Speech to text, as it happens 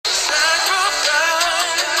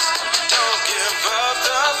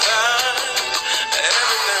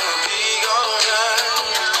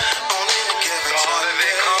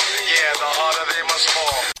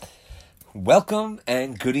Welcome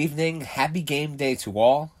and good evening. Happy game day to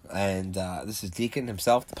all. And this is Deacon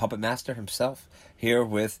himself, the puppet master himself, here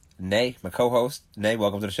with Nay, my co-host. Nay,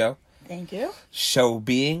 welcome to the show. Thank you. Show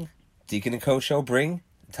being Deacon and Co-Show bring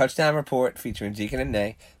Touchdown Report featuring Deacon and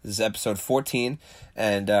Nay. This is episode 14.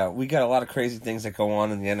 And we got a lot of crazy things that go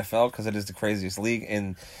on in the NFL because it is the craziest league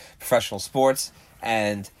in professional sports.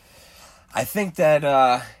 And I think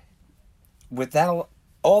that with that,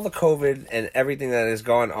 all the COVID and everything that has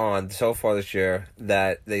gone on so far this year,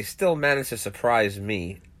 that they still managed to surprise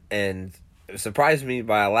me and surprise me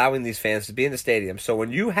by allowing these fans to be in the stadium. So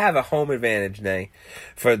when you have a home advantage, Nay,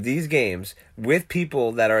 for these games with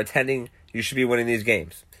people that are attending, you should be winning these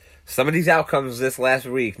games. Some of these outcomes this last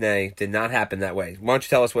week, Nay, did not happen that way. Why don't you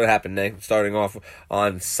tell us what happened, Nay, starting off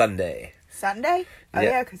on Sunday? Sunday? Oh,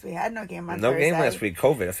 yeah, because we had no game on Thursday. No game last week.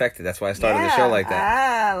 COVID affected. That's why I started the show like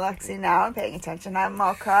that. Lexi, now I'm paying attention. I'm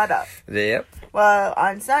all caught up. Yep. Well,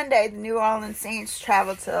 on Sunday, the New Orleans Saints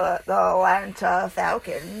traveled to the Atlanta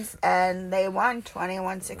Falcons, and they won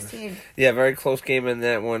 21-16. Yeah, very close game in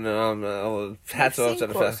that one. Hats off to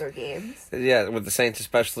the closer games. Yeah, with the Saints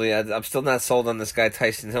especially. I'm still not sold on this guy,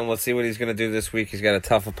 Tyson Hill. Let's see what he's going to do this week. He's got a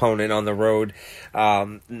tough opponent on the road.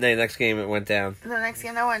 The next game it went down. The next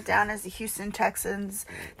game that went down is the Houston Texans.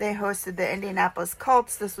 They hosted the Indianapolis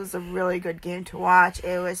Colts. This was a really good game to watch.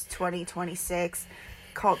 It was 20-26.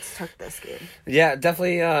 Colts took this game. Yeah,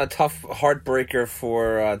 definitely a tough heartbreaker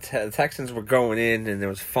for Texans were going in, and there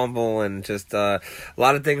was fumble and just a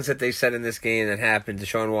lot of things that they said in this game that happened.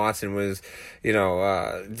 Deshaun Watson was,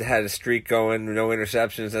 had a streak going, no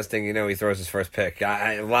interceptions. Next thing you know, he throws his first pick.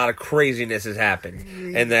 A lot of craziness has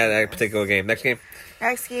happened in that particular game. Next game?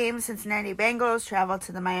 Next game, Cincinnati Bengals traveled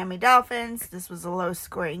to the Miami Dolphins. This was a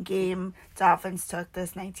low-scoring game. Dolphins took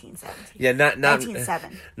this 19-17. Yeah,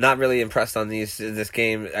 19-7. Not really impressed on this game.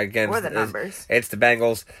 Again, or the numbers. It's the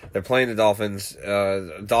Bengals. They're playing the Dolphins.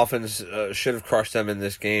 Dolphins should have crushed them in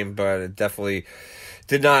this game, but it definitely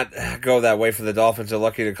did not go that way for the Dolphins. They're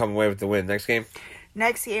lucky to come away with the win. Next game?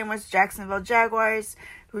 Next game was Jacksonville Jaguars,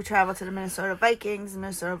 who traveled to the Minnesota Vikings. The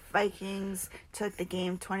Minnesota Vikings took the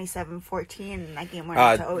game 27-14, and that game went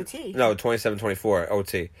into OT. No, 27-24,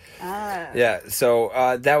 OT. Yeah,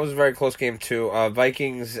 so that was a very close game, too.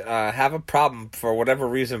 Vikings have a problem, for whatever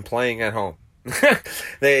reason, playing at home.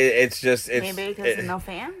 It's maybe because of no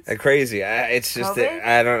fans. Crazy. It's just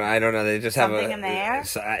I don't know. They just something in the air.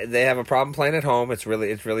 They have a problem playing at home.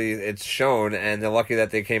 It's shown, and they're lucky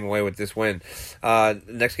that they came away with this win.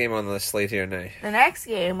 Next game on the slate here, Nay. The next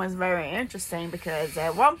game was very interesting because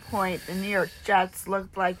at one point the New York Jets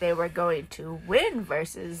looked like they were going to win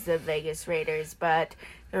versus the Vegas Raiders, but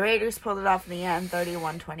the Raiders pulled it off in the end,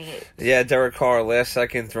 31-28. Yeah, Derek Carr, last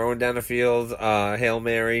second, throwing down the field, Hail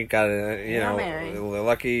Mary, got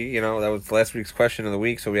lucky, that was last week's question of the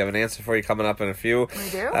week, so we have an answer for you coming up in a few. We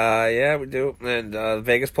do? Yeah, we do, and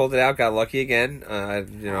Vegas pulled it out, got lucky again, I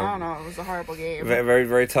don't know, it was a horrible game. Very, very,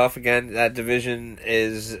 very tough again. That division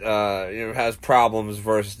is, has problems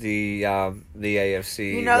versus the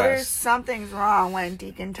AFC West. There's something's wrong when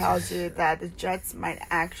Deacon tells you that the Jets might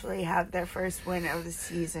actually have their first win of the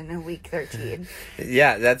season in week 13.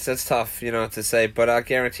 Yeah, that's tough, to say, but I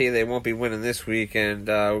guarantee they won't be winning this week, and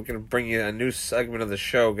we're going to bring you a new segment of the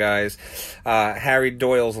show, guys. Harry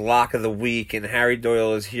Doyle's Lock of the Week, and Harry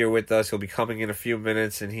Doyle is here with us. He'll be coming in a few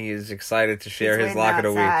minutes, and he is excited to share his Lock of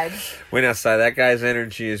the Week. Win outside. That guy's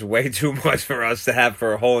energy is way too much for us to have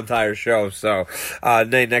for a whole entire show, so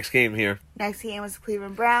next game here. Next game was the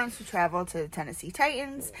Cleveland Browns, who traveled to the Tennessee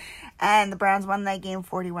Titans, and the Browns won that game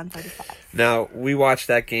 41-35. Now, we watched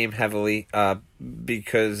that game heavily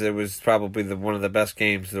because it was probably one of the best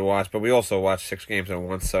games to watch, but we also watched 6 games at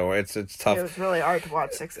once, so it's tough. It was really hard to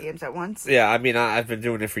watch 6 games at once. Yeah, I mean, I've been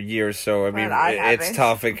doing it for years, so it's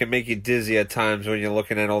tough. It can make you dizzy at times when you're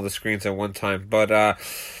looking at all the screens at one time, but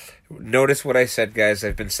notice what I said, guys.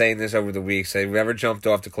 I've been saying this over the weeks. I've never jumped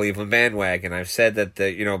off the Cleveland bandwagon. I've said that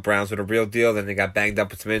the Browns were the real deal. Then they got banged up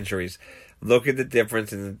with some injuries. Look at the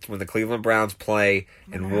difference when the Cleveland Browns play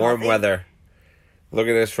in warm weather. Look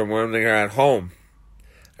at this from when they're at home.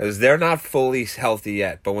 Because they're not fully healthy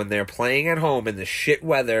yet. But when they're playing at home in the shit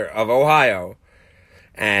weather of Ohio,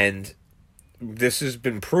 and this has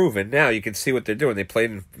been proven. Now you can see what they're doing. They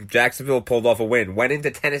played in Jacksonville, pulled off a win. Went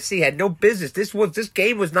into Tennessee, had no business. This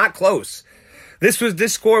game was not close. This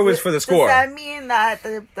score was for the score. Does that mean that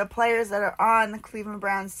the players that are on the Cleveland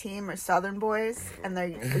Browns team are Southern boys and they're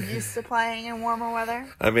used to playing in warmer weather?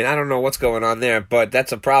 I mean, I don't know what's going on there, but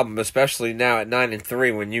that's a problem, especially now at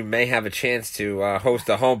 9-3, when you may have a chance to host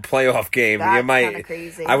a home playoff game. That's kind of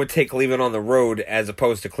crazy. I would take Cleveland on the road as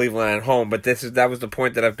opposed to Cleveland at home, but that was the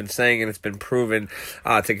point that I've been saying, and it's been proven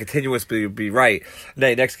to continuously be right.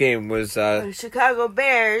 The next game was the Chicago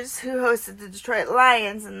Bears, who hosted the Detroit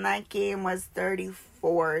Lions, and that game was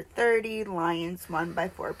 34-30. Lions won by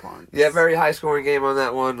 4 points. Yeah, very high-scoring game on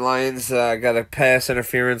that one. Lions got a pass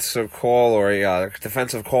interference call or a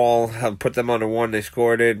defensive call, put them on the one. They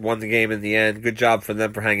scored it, won the game in the end. Good job for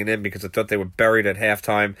them for hanging in because I thought they were buried at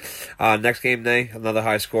halftime. Next game, another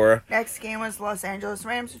high scorer. Next game was Los Angeles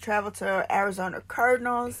Rams, who traveled to Arizona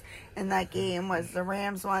Cardinals. And that game was the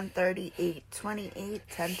Rams won 38-28,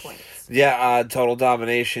 10 points. Yeah, total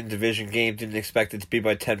domination, division game. Didn't expect it to be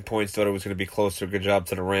by 10 points. Thought it was going to be closer. Good job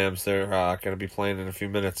to the Rams. They're going to be playing in a few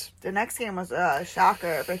minutes. The next game was a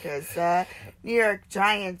shocker because New York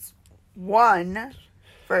Giants won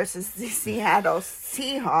versus the Seattle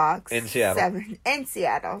Seahawks. In Seattle.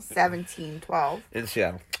 17-12. In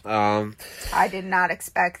Seattle. I did not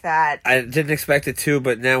expect that. I didn't expect it too,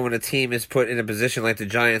 but now when a team is put in a position like the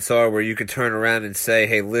Giants are, where you can turn around and say,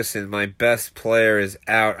 hey, listen, my best player is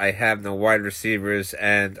out, I have no wide receivers,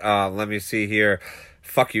 and let me see here,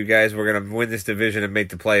 fuck you guys, we're going to win this division and make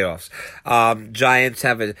the playoffs. Giants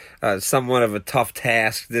have somewhat of a tough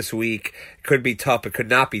task this week. Could be tough, it could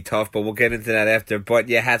not be tough, but we'll get into that after. But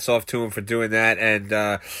yeah, hats off to them for doing that.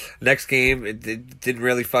 And next game, it didn't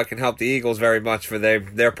really fucking help the Eagles very much for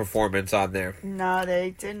their performance on there. No, they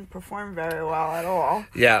didn't perform very well at all.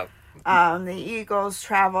 Yeah. The Eagles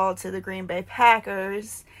traveled to the Green Bay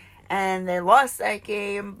Packers, and they lost that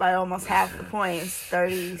game by almost half the points,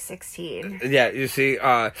 30-16. Yeah, you see,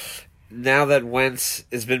 now that Wentz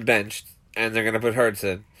has been benched, and they're going to put Hurts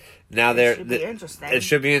in, now it should be interesting. It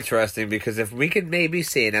should be interesting because if we could maybe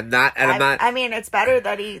see it, I'm not. I mean, it's better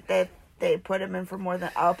that they put him in for more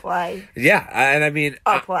than a play. Yeah, and I mean,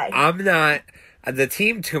 play. I'm not. The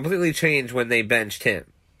team completely changed when they benched him,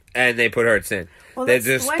 and they put Hurts in. Well, they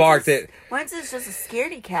just sparked it. Wentz is just a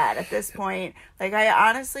scaredy cat at this point. Like, I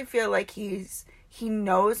honestly feel like he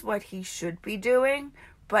knows what he should be doing,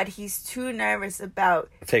 but he's too nervous about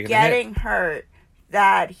getting hurt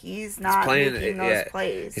that he's not making those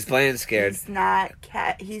plays. He's playing scared.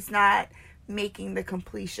 He's not making the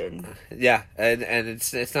completion. Yeah, and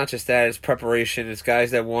it's not just that, it's preparation. It's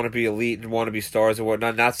guys that want to be elite and want to be stars and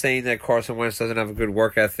whatnot. Not saying that Carson Wentz doesn't have a good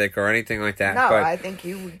work ethic or anything like that. No, but I think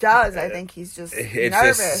he does. I think he's just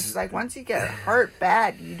nervous. Like, once you get hurt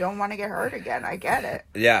bad, you don't want to get hurt again. I get it.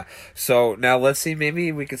 Yeah. So now let's see,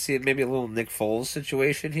 maybe we could see maybe a little Nick Foles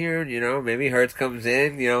situation here. You know, maybe Hurts comes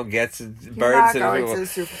in, gets birds. You're not going to the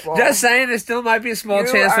Super Bowl. Just saying, there still might be a small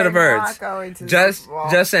chance for the birds. Not going to the Super Bowl.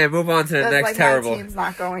 Just saying, move on to the next terrible. My team's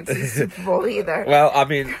not going to the Super Bowl either. Well, I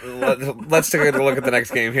mean, let's take a look at the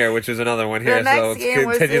next game here, which is another one here. So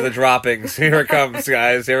let's continue the droppings. Here it comes,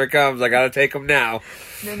 guys. Here it comes. I got to take them now.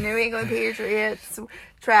 The New England Patriots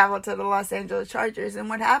traveled to the Los Angeles Chargers, and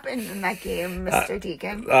what happened in that game, Mr.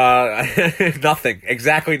 Deacon? Nothing.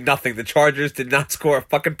 Exactly nothing. The Chargers did not score a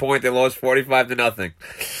fucking point. They lost 45-0.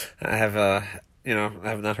 I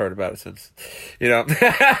have not heard about it since.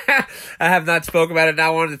 I have not spoke about it,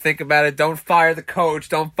 not wanted to think about it. Don't fire the coach.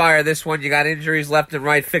 Don't fire this one. You got injuries left and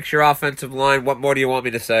right. Fix your offensive line. What more do you want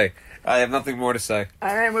me to say? I have nothing more to say.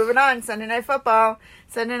 All right, moving on. Sunday Night Football.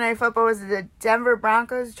 Sunday Night Football was the Denver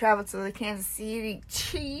Broncos traveled to the Kansas City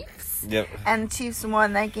Chiefs. Yep. And the Chiefs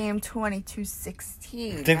won that game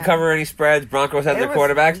 22-16. Didn't cover any spreads. Broncos had their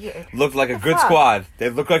quarterbacks. Weird. Looked like a good squad. They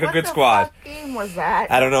looked like a good squad. What game was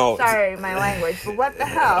that? I don't know. Sorry, my language, but what the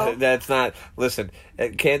hell? That's not... Listen,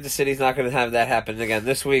 Kansas City's not going to have that happen again.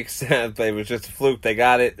 This week's it was just a fluke. They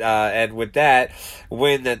got it. And with that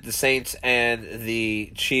win that the Saints and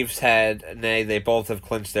the Chiefs had, they both have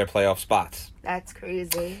clinched their playoff spots. That's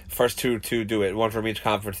crazy. First two to do it. One from each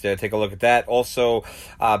conference there. Take a look at that. Also,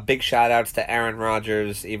 big shout-outs to Aaron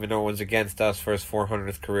Rodgers, even though it was against us for his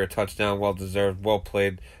 400th career touchdown. Well-deserved. Well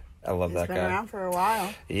played. I love that guy. He's been around for a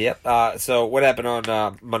while. Yep. So what happened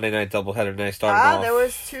on Monday Night Doubleheader night? There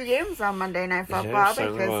was 2 games on Monday Night Football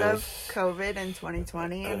because of COVID in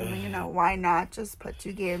 2020. And, why not just put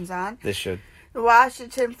 2 games on? They should. The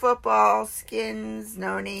Washington Football Skins,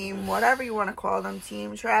 no name, whatever you want to call them,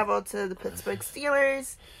 team traveled to the Pittsburgh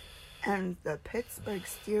Steelers. And the Pittsburgh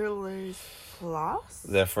Steelers lost?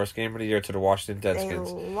 Their first game of the year to the Washington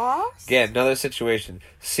Redskins. They lost? Again, another situation.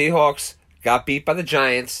 Seahawks got beat by the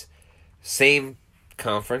Giants. Same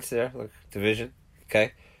conference there, division.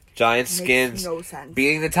 Okay. Giants, Makes Skins, no sense.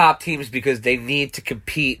 beating the top teams because they need to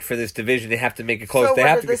compete for this division. They have to make it close. So they what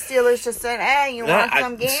have if the Steelers just said, "Hey, you want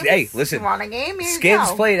some games? Hey, listen. You want a game? Here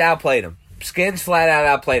Skins you go." outplayed them. Skins flat out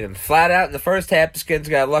outplayed them. Flat out in the first half, the Skins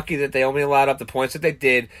got lucky that they only allowed up the points that they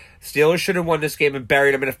did. Steelers should have won this game and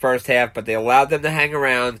buried them in the first half, but they allowed them to hang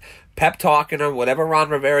around, pep talking them, whatever Ron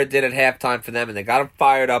Rivera did at halftime for them, and they got them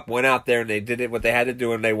fired up, went out there, and they did it what they had to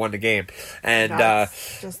do, and they won the game. And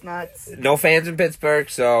just nuts. No fans in Pittsburgh,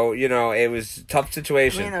 so, it was a tough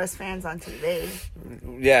situation. I mean, there was fans on TV.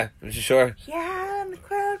 Yeah, sure. Yeah, and the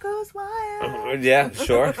crowd goes wild. Yeah,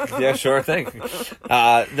 sure. Yeah, sure thing.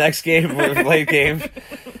 Next game, late game,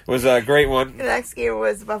 was a great one. The next game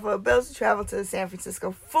was the Buffalo Bills who traveled to the San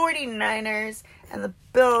Francisco 49ers, and the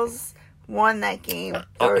Bills won that game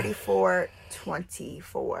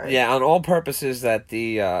 34-24. Yeah, on all purposes that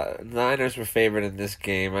the Niners were favored in this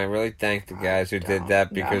game. I really thank the guys who did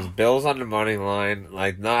that because Bills on the money line,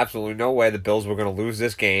 absolutely no way the Bills were going to lose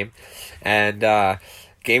this game. And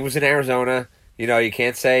game was in Arizona. You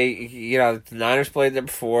can't say, the Niners played there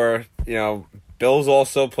before, Bills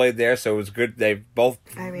also played there, so it was good. They both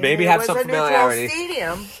maybe have some familiarity.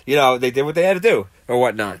 Stadium. They did what they had to do or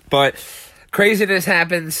whatnot. But craziness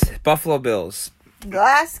happens. Buffalo Bills. The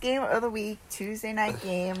last game of the week, Tuesday night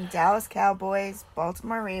game, Dallas Cowboys,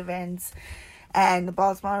 Baltimore Ravens. And the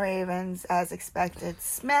Baltimore Ravens, as expected,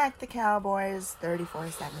 smacked the Cowboys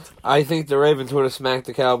 34-17. I think the Ravens would have smacked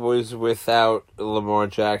the Cowboys without Lamar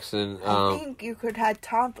Jackson. I think you could have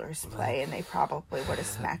toddlers play, and they probably would have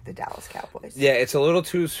smacked the Dallas Cowboys. Yeah, it's a little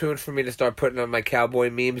too soon for me to start putting on my Cowboy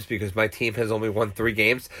memes because my team has only won 3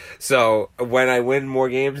 games. So when I win more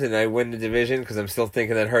games and I win the division, because I'm still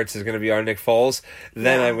thinking that Hurts is going to be our Nick Foles,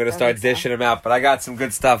 then I'm going to start dishing them out. But I got some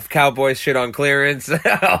good stuff. Cowboys shit on clearance.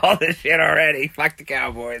 All this shit already. Fuck the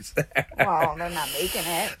Cowboys. Well, they're not making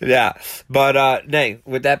it. Yeah. But,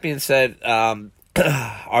 with that being said,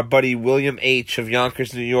 our buddy William H. of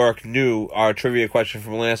Yonkers, New York, knew our trivia question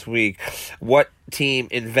from last week. What team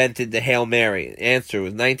invented the Hail Mary? Answer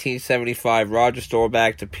was 1975. Roger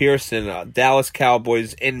Staubach to Pearson. Dallas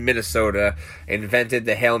Cowboys in Minnesota invented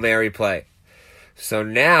the Hail Mary play. So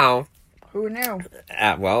now... Who knew?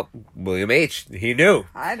 William H. He knew.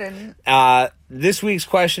 I didn't. This week's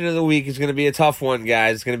question of the week is going to be a tough one,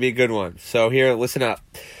 guys. It's going to be a good one. So here, listen up.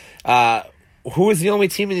 Who is the only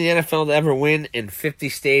team in the NFL to ever win in 50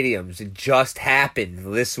 stadiums? It just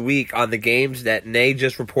happened this week on the games that Nay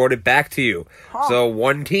just reported back to you. Huh. So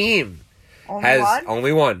one team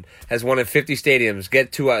only one has won in 50 stadiums.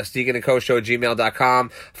 Get to us,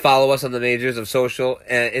 deaconandcoshow@gmail.com. Follow us on the majors of social,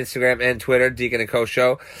 Instagram and Twitter, Deacon and Co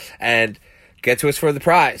Show, and get to us for the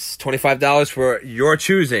prize, $25 for your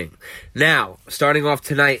choosing. Now, starting off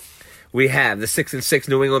tonight, we have the 6-6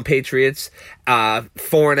 New England Patriots,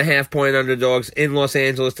 4.5-point underdogs in Los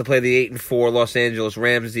Angeles to play the 8-4 Los Angeles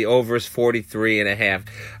Rams. The over is 43.5.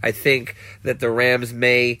 I think that the Rams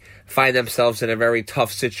may find themselves in a very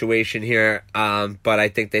tough situation here, but I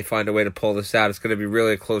think they find a way to pull this out. It's going to be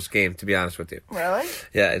really a close game, to be honest with you. Really?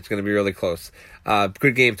 Yeah, it's going to be really close.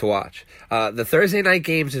 Good game to watch. The Thursday night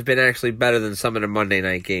games have been actually better than some of the Monday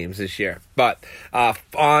night games this year. But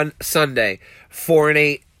on Sunday,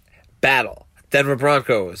 4-8 battle. Denver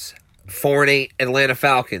Broncos, 4-8 Atlanta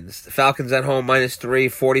Falcons. The Falcons at home -3,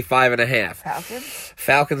 45.5.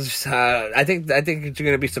 Falcons. I think you're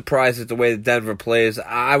going to be surprised at the way that Denver plays.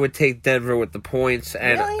 I would take Denver with the points,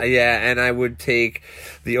 and really? and I would take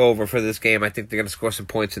the over for this game. I think they're going to score some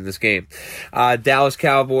points in this game. Dallas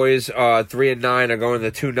Cowboys 3-9 are going to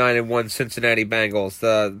the 2-9-1 Cincinnati Bengals.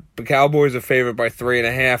 The Cowboys are favored by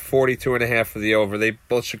 3.5, 42.5 for the over. They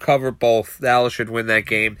both should cover both. Dallas should win that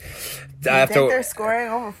game. Do you think they're scoring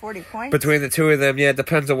over 40 points? Between the two of them, yeah, it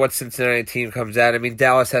depends on what Cincinnati team comes out. I mean,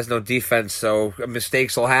 Dallas has no defense, so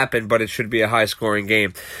mistakes will happen, but it should be a high-scoring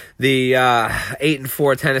game. The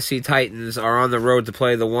 8-4 Tennessee Titans are on the road to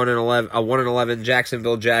play the 1-11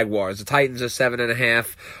 Jacksonville Jaguars. The Titans are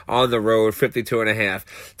 7.5 on the road, 52.5.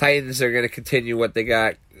 Titans are going to continue what they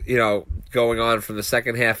got, going on from the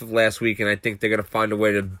second half of last week, and I think they're going to find a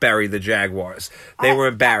way to bury the Jaguars. They were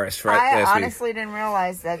embarrassed last week. I honestly didn't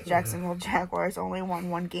realize that Jacksonville Jaguars only won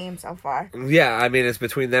 1 game so far. Yeah, I mean, it's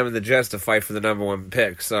between them and the Jets to fight for the number 1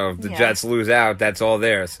 pick, so if the Jets lose out, that's all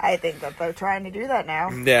theirs. I think that they're trying to do that now.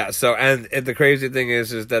 Yeah, so, and the crazy thing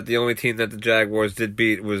is that the only team that the Jaguars did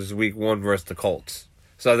beat was week 1 versus the Colts.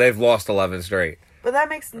 So they've lost 11 straight. But that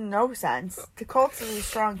makes no sense. The Colts is a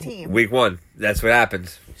strong team. Week 1. That's what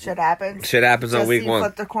happens. Shit happens. Shit happens on week 1.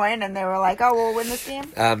 Flipped the coin and they were like, oh, we'll win this game?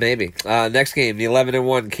 Maybe. Next game, the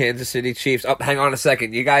 11-1 Kansas City Chiefs. Oh, hang on a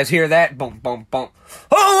second. You guys hear that? Boom, boom, boom.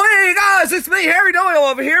 Oh, hey, guys, it's me, everybody. Harry Doyle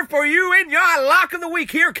over here for you in your lock of the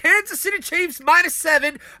week here. Kansas City Chiefs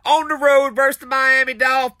 -7 on the road versus the Miami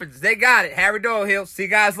Dolphins. They got it. Harry Doyle here. See you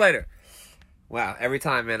guys later. Wow, every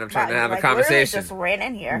time, man, I'm trying to have a conversation. Just ran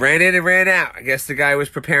in here. Ran in and ran out. I guess the guy was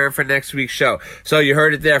preparing for next week's show. So you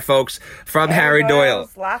heard it there, folks, from Harry Doyle.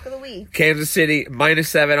 Lock of the week. Kansas City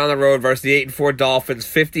 -7 on the road versus the 8-4 Dolphins.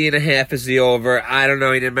 50.5 is the over. I don't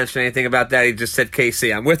know. He didn't mention anything about that. He just said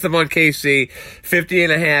KC. I'm with him on KC.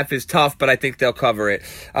 50.5 is tough, but I think they'll cover it.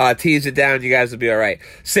 Tease it down. You guys will be all right.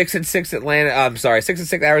 6-6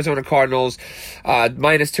 6-6 Arizona Cardinals.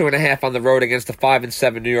 -2.5 on the road against the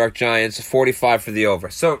 5-7 New York Giants. 45 for the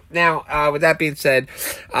over. So now, with that being said,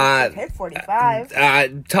 hit 45.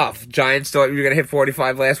 Tough. Giants thought you were going to hit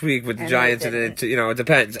 45 last week with the Giants, and it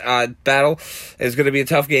depends. Battle is going to be a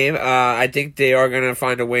tough game. I think they are going to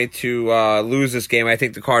find a way to lose this game. I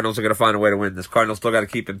think the Cardinals are going to find a way to win this. Cardinals still got to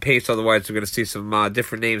keep in pace, otherwise we're going to see some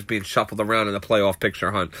different names being shuffled around in the playoff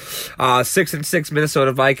picture hunt. 6-6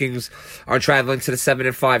 Minnesota Vikings are traveling to the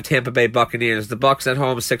 7-5 Tampa Bay Buccaneers. The Bucs at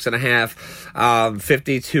home 6.5.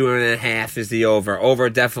 52.5 is the over. Over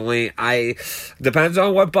definitely. Depends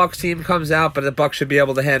on what Bucs team comes out, but the Bucs should be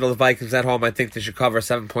able to handle the Vikings at home. I think they should cover a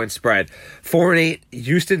 7-point spread. 4-8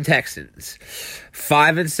 Houston Texans.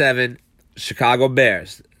 5-7 Chicago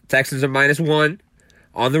Bears. Texans are -1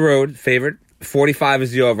 on the road, favored. 45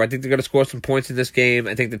 is the over. I think they're going to score some points in this game.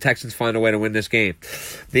 I think the Texans find a way to win this game.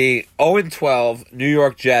 The 0-12 New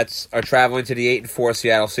York Jets are traveling to the 8-4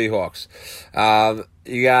 Seattle Seahawks.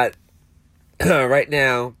 You got right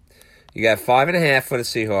now. You got 5.5 for the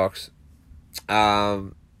Seahawks.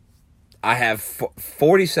 I have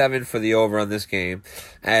 47 for the over on this game,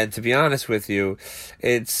 and to be honest with you,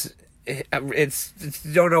 it's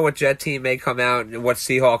you don't know what Jet team may come out and what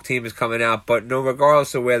Seahawk team is coming out, but no,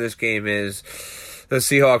 regardless of where this game is, the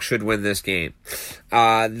Seahawks should win this game.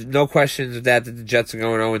 No questions of that the Jets are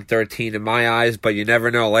going 0-13 in my eyes, but you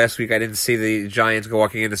never know. Last week I didn't see the Giants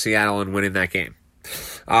walking into Seattle and winning that game.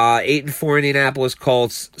 8-4 Indianapolis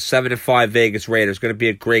Colts, 7-5 Vegas Raiders. Going to be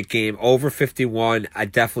a great game. Over 51. I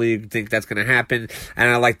definitely think that's going to happen, and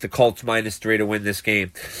I like the Colts -3 to win this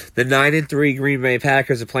game. The 9-3 Green Bay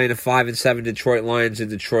Packers are playing the 5-7 Detroit Lions in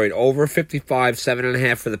Detroit. Over 55,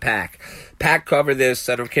 7.5 for the Pack. Pack cover this.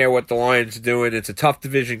 I don't care what the Lions are doing. It's a tough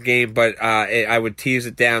division game, but I would tease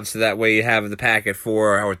it down so that way you have the Pack at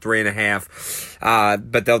 4 or 3.5.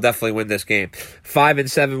 But they'll definitely win this game.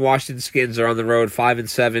 5-7 Washington Skins are on the road.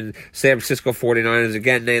 5-7 San Francisco 49ers.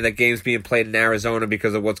 Again, that game's being played in Arizona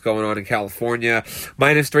because of what's going on in California.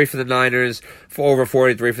 -3 for the Niners. Over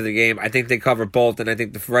 43 for the game. I think they cover both, and I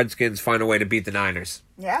think the Redskins find a way to beat the Niners.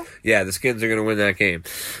 Yeah? Yeah, the Skins are going to win that game.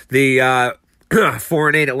 The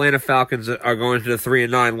 4-8 Atlanta Falcons are going to the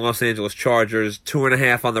 3-9 Los Angeles Chargers.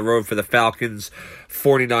 2.5 on the road for the Falcons.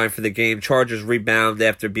 49 for the game. Chargers rebound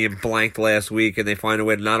after being blanked last week, and they find a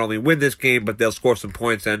way to not only win this game, but they'll score some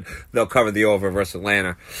points and they'll cover the over versus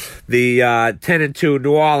Atlanta. The 10-2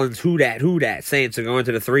 New Orleans who dat Saints are going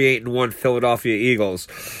to the 3-8-1 Philadelphia Eagles.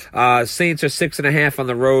 Saints are 6.5 on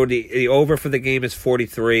the road. The over for the game is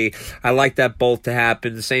 43. I like that both to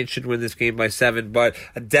happen. The Saints should win this game by 7, but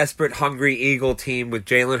a desperate, hungry Eagle team with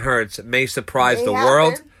Jalen Hurts may surprise the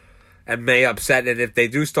world and may upset. And if they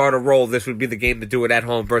do start a roll, this would be the game to do it at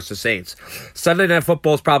home versus Saints. Sunday Night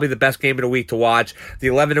Football is probably the best game of the week to watch. The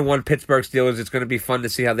 11-1 Pittsburgh Steelers, it's going to be fun to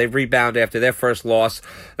see how they rebound after their first loss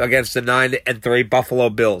against the 9-3 Buffalo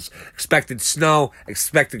Bills. Expected snow,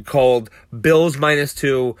 expected cold. Bills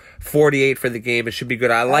 -2, 48 for the game. It should be good.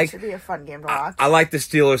 That should be a fun game to watch. I like the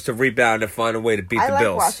Steelers to rebound and find a way to beat the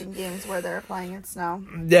Bills. I like watching games where they're playing in snow.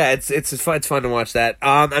 Yeah, it's fun to watch that.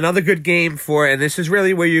 Another good game and this is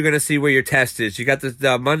really where you're going to see where your test is. You got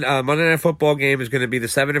the Monday Night Football game is going to be the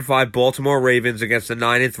 7-5 Baltimore Ravens against the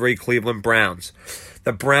 9-3 Cleveland Browns.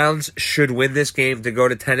 The Browns should win this game to go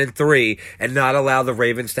to 10-3 and not allow the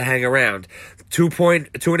Ravens to hang around.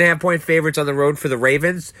 2.5 point favorites on the road for the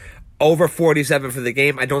Ravens. Over 47 for the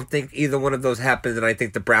game. I don't think either one of those happens, and I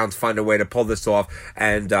think the Browns find a way to pull this off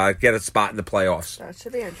and get a spot in the playoffs. That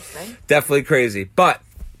should be interesting. Definitely crazy. But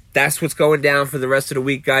that's what's going down for the rest of the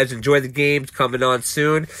week, guys. Enjoy the games coming on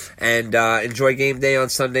soon, and enjoy game day on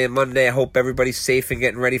Sunday and Monday. I hope everybody's safe and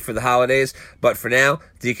getting ready for the holidays. But for now,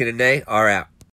 Deacon and Nay are out.